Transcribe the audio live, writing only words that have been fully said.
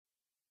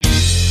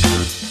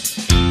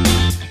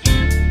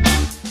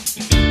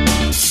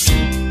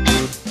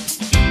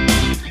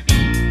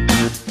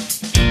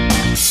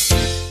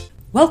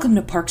Welcome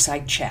to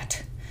Parkside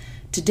Chat.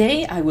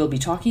 Today I will be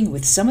talking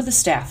with some of the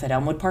staff at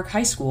Elmwood Park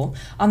High School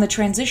on the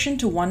transition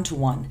to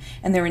one-to-one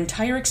and their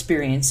entire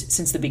experience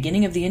since the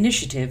beginning of the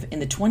initiative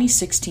in the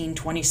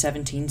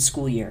 2016-2017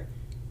 school year.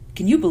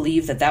 Can you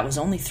believe that was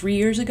only 3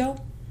 years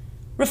ago?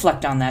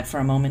 Reflect on that for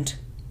a moment.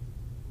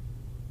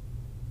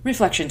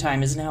 Reflection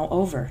time is now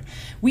over.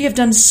 We have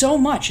done so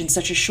much in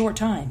such a short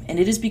time, and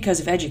it is because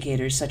of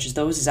educators such as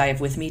those as I have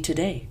with me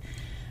today.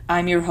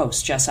 I'm your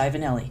host, Jess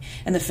Ivanelli,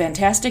 and the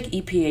fantastic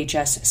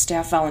EPHS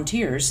staff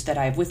volunteers that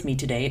I have with me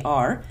today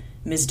are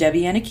Ms.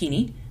 Debbie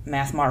Anachini,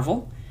 Math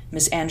Marvel,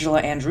 Ms.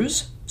 Angela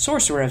Andrews,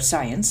 Sorcerer of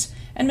Science,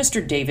 and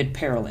Mr. David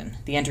Parolin,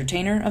 the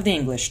entertainer of the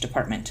English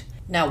department.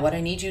 Now, what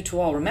I need you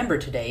to all remember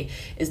today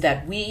is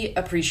that we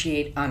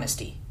appreciate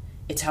honesty.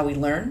 It's how we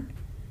learn,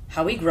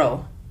 how we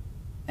grow,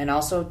 and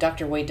also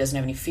Dr. Wade doesn't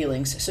have any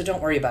feelings, so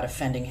don't worry about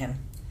offending him.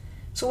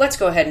 So let's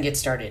go ahead and get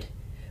started.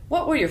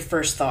 What were your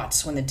first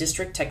thoughts when the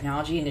District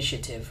Technology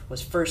Initiative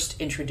was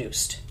first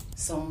introduced?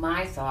 So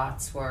my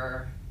thoughts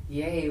were,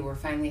 yay, we're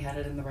finally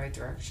headed in the right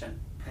direction.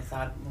 I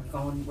thought we're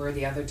going where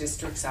the other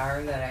districts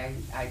are, that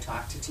I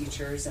talked to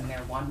teachers and they're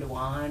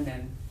one-to-one,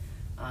 and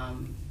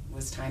it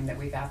was time that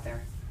we got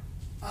there.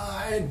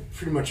 I had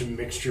pretty much a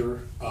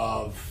mixture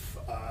of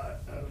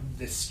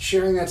this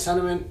sharing that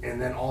sentiment, and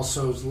then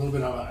also a little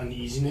bit of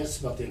uneasiness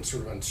about the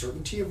sort of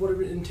uncertainty of what it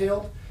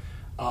entailed.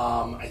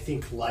 I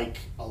think, like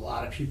a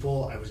lot of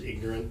people, I was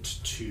ignorant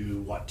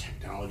to what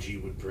technology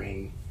would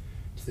bring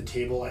to the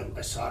table.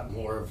 I saw it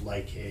more of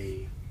like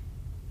a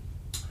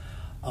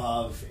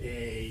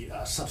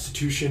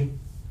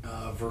substitution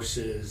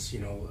versus,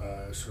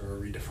 sort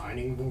of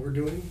redefining what we're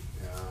doing.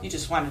 You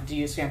just wanted to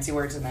use fancy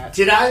words in that.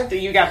 Did I?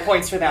 You got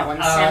points for that one.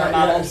 Stammer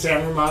model. Yeah,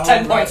 Stammer model.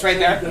 10 points right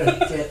there.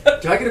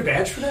 Do I get a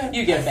badge for that?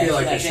 You get a badge I feel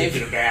like for that, I should Dave.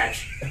 get a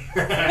badge.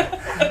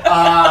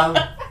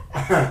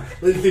 I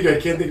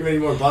can't think of any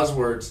more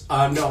buzzwords.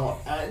 I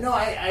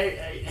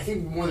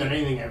think more than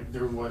anything,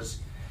 there was,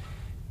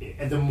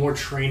 the more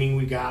training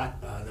we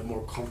got, the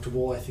more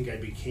comfortable I think I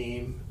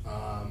became,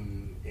 I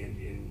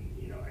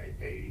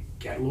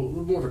got a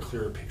little more of a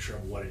clearer picture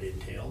of what it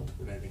entailed,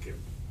 and I think it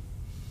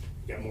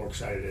got more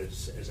excited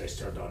as I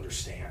started to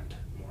understand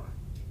more.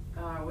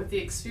 With the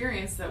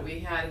experience that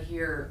we had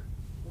here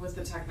with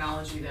the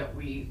technology that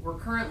we were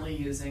currently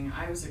using,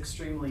 I was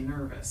extremely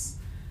nervous.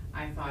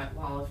 I thought,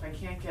 well, if I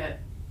can't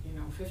get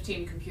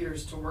 15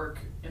 computers to work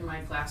in my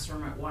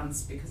classroom at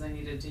once because I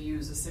needed to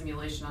use a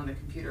simulation on the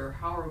computer,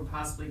 how are we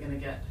possibly going to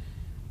get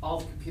all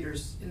the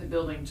computers in the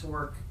building to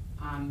work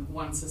on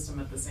one system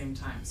at the same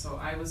time? So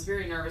I was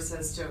very nervous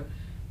as to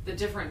the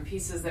different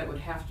pieces that would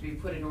have to be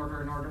put in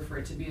order for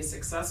it to be a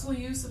successful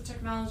use of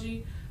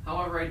technology.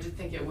 However, I did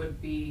think it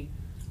would be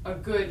a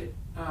good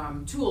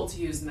tool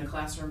to use in the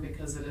classroom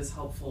because it is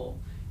helpful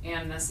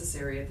and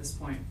necessary at this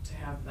point to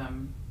have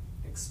them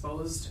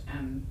exposed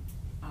and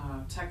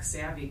tech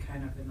savvy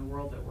kind of in the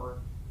world that we're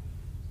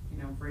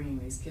bringing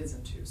these kids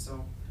into.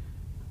 So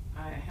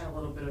I had a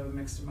little bit of a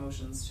mixed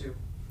emotions too.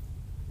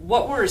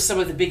 What were some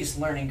of the biggest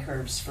learning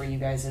curves for you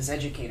guys as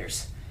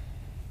educators?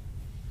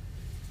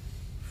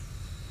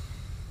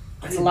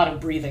 That's a lot of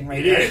breathing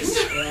right there. It is.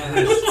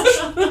 I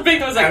think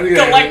that was a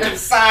collective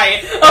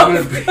sigh.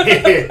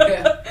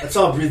 Let's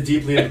all breathe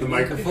deeply into the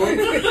microphone.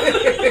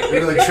 It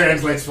really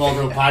translates well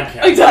to a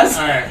podcast. It does.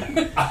 All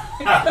right.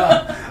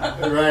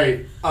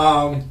 Right.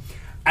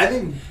 I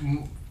think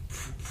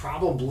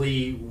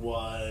probably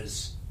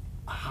was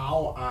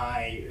how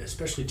I,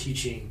 especially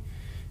teaching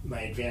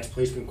my advanced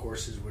placement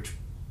courses,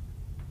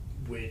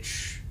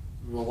 which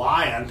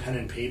rely on pen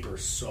and paper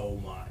so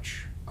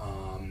much.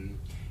 And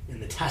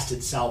the test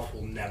itself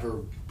will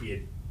never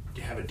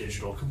have a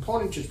digital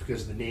component just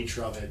because of the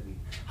nature of it and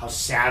how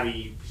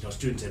savvy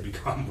students have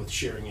become with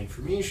sharing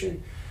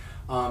information.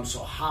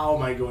 So how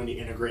am I going to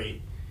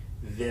integrate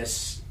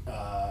this,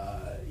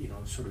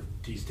 sort of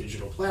these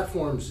digital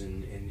platforms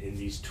and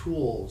these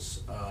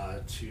tools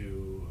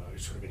to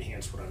sort of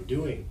enhance what I'm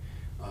doing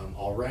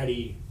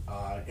already,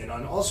 and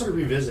also to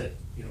revisit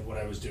what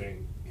I was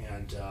doing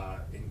and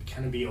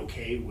kind of be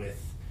okay with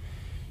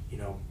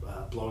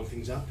blowing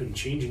things up and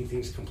changing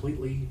things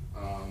completely.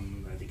 I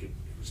think it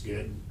was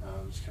good.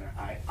 It was kind of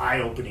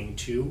eye-opening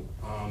too,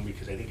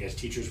 because I think as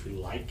teachers we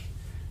like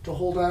to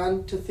hold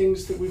on to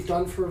things that we've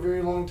done for a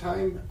very long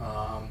time,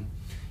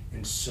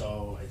 and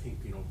so I think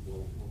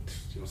we'll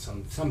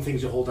some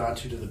things you hold on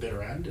to the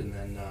bitter end, and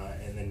then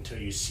until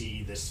you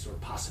see this sort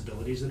of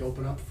possibilities that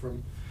open up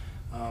from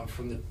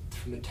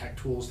the tech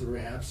tools that we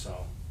have.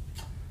 So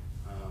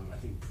I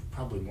think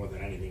probably more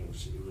than anything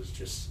it was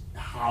just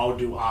how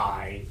do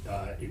I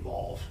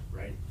evolve,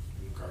 right,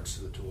 in regards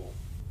to the tool.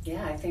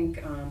 Yeah, I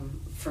think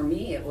for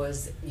me it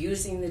was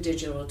using the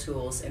digital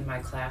tools in my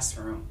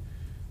classroom,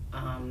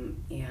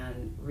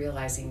 and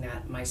realizing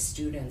that my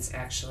students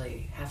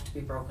actually have to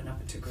be broken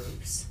up into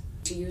groups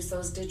to use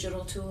those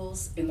digital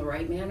tools in the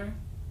right manner.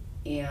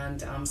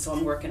 And so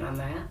I'm working on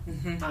that.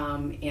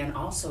 Mm-hmm. And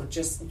also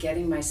just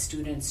getting my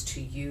students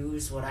to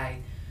use what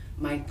I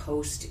might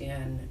post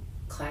in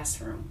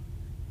classroom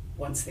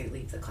once they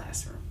leave the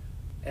classroom.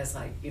 as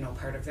like,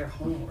 part of their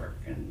homework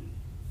and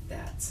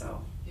that,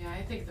 so. Yeah,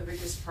 I think the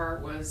biggest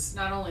part was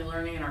not only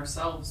learning it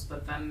ourselves,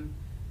 but then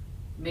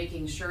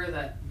making sure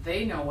that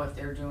they know what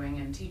they're doing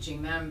and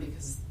teaching them,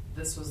 because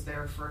this was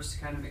their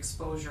first kind of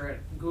exposure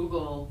at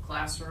Google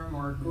Classroom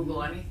or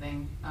Google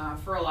anything,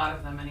 for a lot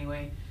of them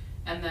anyway.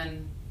 And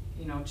then,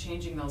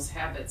 changing those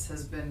habits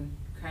has been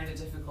kind of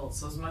difficult.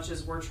 So as much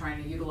as we're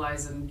trying to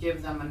utilize and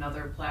give them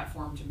another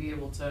platform to be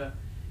able to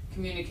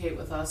communicate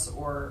with us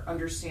or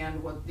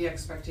understand what the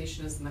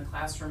expectation is in the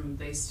classroom,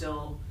 they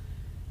still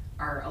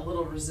are a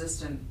little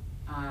resistant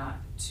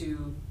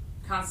to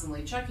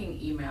constantly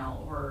checking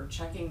email or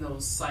checking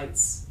those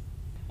sites.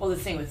 Well, the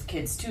thing with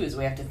kids, too, is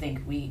we have to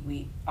think,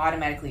 we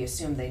automatically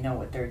assume they know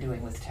what they're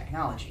doing with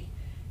technology.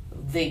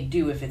 They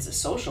do if it's a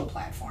social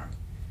platform,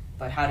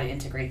 but how to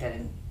integrate that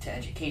into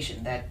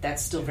education,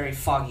 that's still very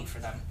foggy for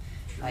them.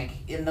 Like,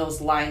 and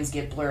those lines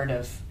get blurred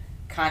of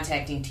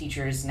contacting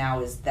teachers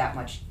now is that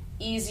much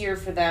easier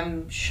for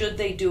them. Should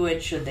they do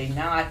it? Should they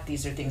not?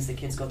 These are things that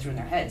kids go through in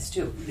their heads,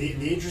 too.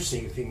 The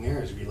interesting thing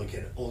there is if you look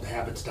at old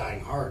habits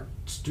dying hard,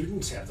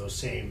 students have those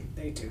same.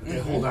 They do. They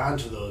hold on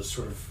to those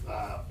sort of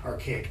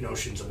archaic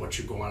notions of what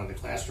should go on in the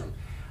classroom.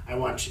 I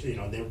want,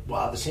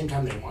 while at the same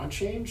time they want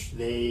change,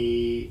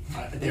 they're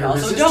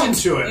also resistant don't.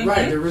 to it. Mm-hmm.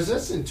 Right, they're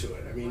resistant to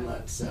it. I mean,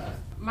 let's...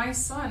 My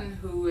son,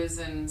 who is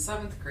in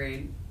 7th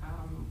grade,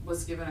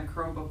 was given a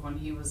Chromebook when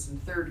he was in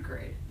 3rd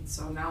grade. And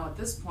so now at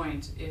this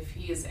point, if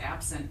he is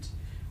absent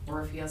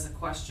or if he has a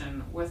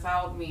question,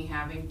 without me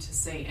having to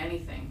say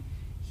anything,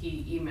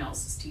 he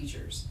emails his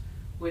teachers,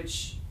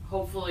 which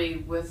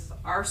hopefully with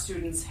our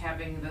students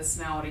having this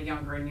now at a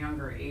younger and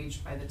younger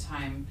age, by the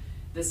time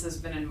this has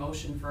been in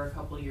motion for a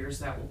couple of years,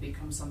 that will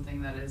become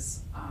something that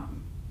is,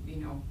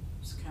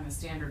 kind of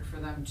standard for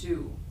them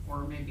too,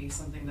 or maybe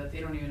something that they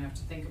don't even have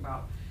to think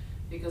about.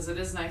 Because it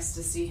is nice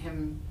to see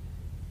him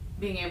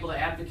being able to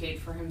advocate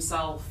for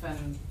himself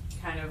and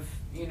kind of,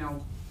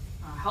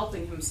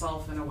 helping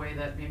himself in a way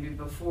that maybe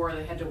before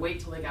they had to wait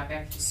till they got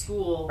back to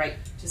school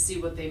to see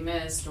what they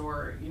missed,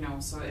 or,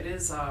 so it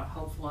is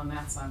helpful in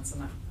that sense.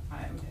 And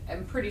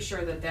I'm pretty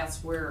sure that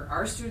that's where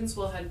our students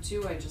will head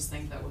to. I just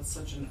think that with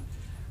such an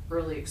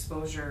early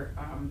exposure,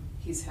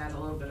 he's had a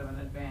little bit of an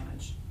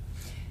advantage.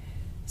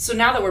 So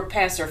now that we're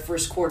past our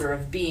first quarter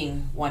of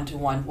being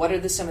one-to-one, what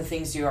are some of the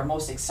things you are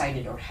most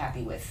excited or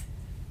happy with,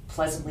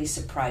 pleasantly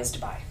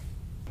surprised by?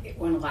 It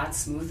went a lot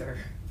smoother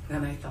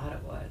than I thought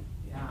it would.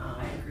 Yeah,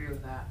 I agree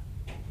with that.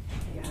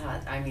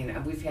 Yeah, I mean,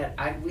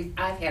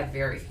 I've had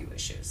very few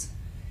issues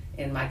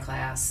in my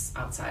class,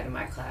 outside of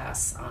my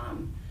class,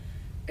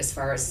 as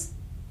far as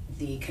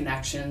the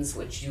connections,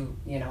 which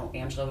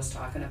Angela was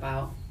talking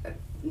about.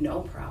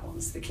 No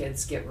problems. The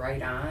kids get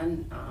right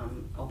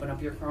on, open up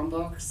your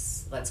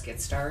Chromebooks, let's get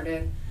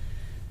started.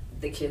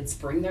 The kids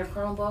bring their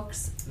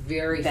Chromebooks.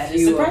 Very that few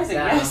is surprising.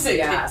 of them.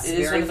 Yes, it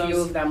is very one of few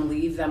those... of them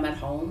leave them at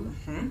home.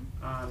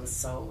 Mm-hmm.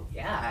 So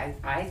yeah,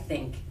 I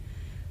think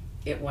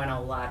it went a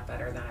lot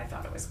better than I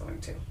thought it was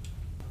going to.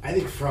 I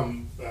think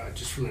from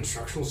an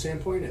instructional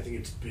standpoint, I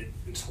think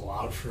it's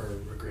allowed for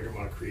a greater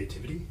amount of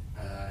creativity.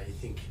 I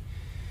think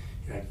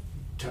I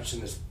touched on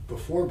this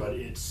before, but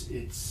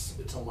it's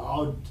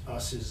allowed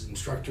us as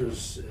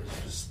instructors,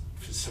 as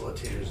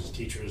facilitators, as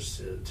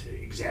teachers, to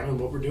examine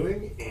what we're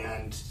doing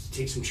and to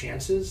take some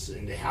chances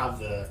and to have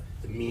the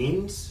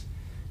means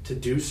to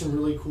do some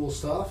really cool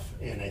stuff.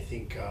 And I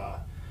think I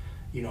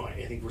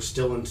think we're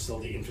still in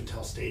the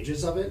infantile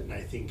stages of it, and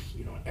I think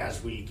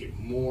as we get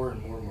more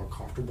and more and more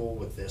comfortable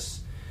with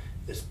this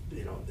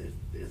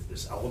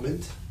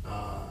element,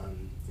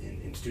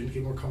 and students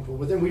get more comfortable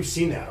with it, and we've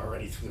seen that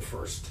already through the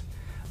first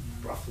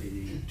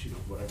roughly,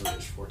 whatever it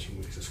is, 14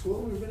 weeks of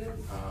school we've been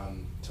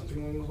in,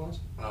 something along those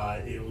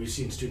lines. We've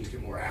seen students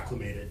get more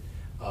acclimated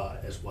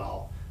as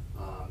well.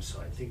 So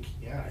I think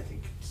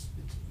it's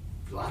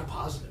a lot of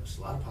positives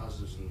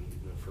in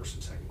the first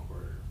and second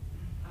quarter.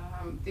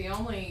 The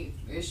only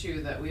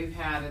issue that we've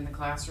had in the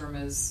classroom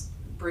is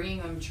bringing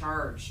them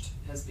charged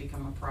has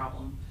become a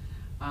problem.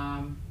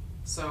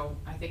 So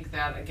I think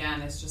that,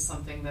 again, is just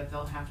something that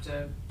they'll have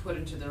to put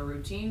into their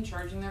routine,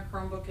 charging their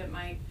Chromebook at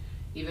night.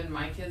 Even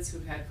my kids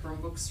who've had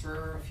Chromebooks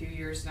for a few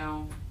years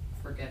now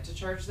forget to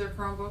charge their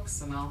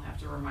Chromebooks, and I'll have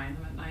to remind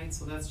them at night.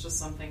 So that's just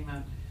something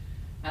that,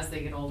 as they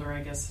get older,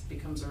 I guess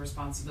becomes a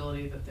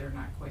responsibility that they're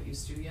not quite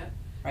used to yet.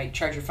 Right,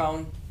 charge your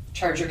phone,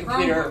 charge your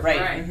computer, Chromebook,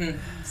 right.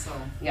 Mm-hmm. So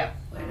yeah.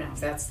 And if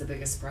that's the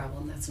biggest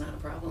problem, that's not a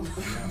problem.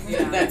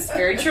 Yeah. That's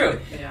very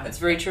true. Yeah. That's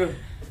very true.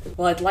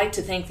 Well, I'd like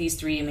to thank these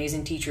three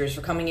amazing teachers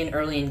for coming in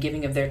early and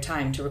giving of their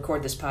time to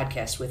record this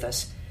podcast with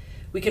us.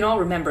 We can all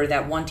remember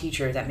that one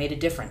teacher that made a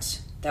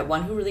difference, that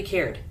one who really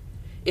cared.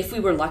 If we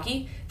were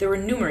lucky, there were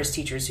numerous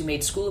teachers who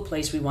made school a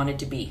place we wanted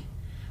to be.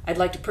 I'd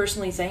like to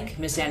personally thank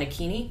Ms. Anna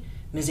Keeney,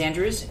 Ms.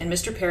 Andrews, and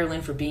Mr.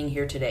 Parolin for being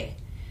here today.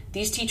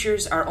 These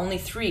teachers are only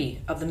 3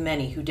 of the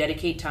many who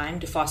dedicate time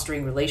to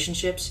fostering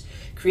relationships,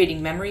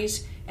 creating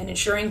memories, and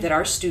ensuring that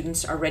our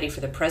students are ready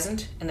for the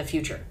present and the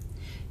future.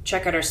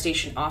 Check out our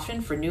station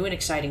often for new and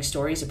exciting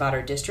stories about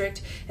our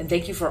district, and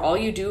thank you for all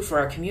you do for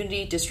our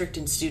community, district,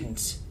 and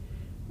students.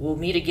 We'll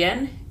meet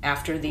again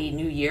after the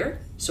new year.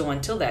 So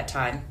until that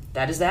time,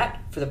 that is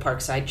that for the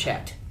Parkside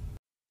Chat.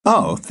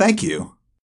 Oh, thank you.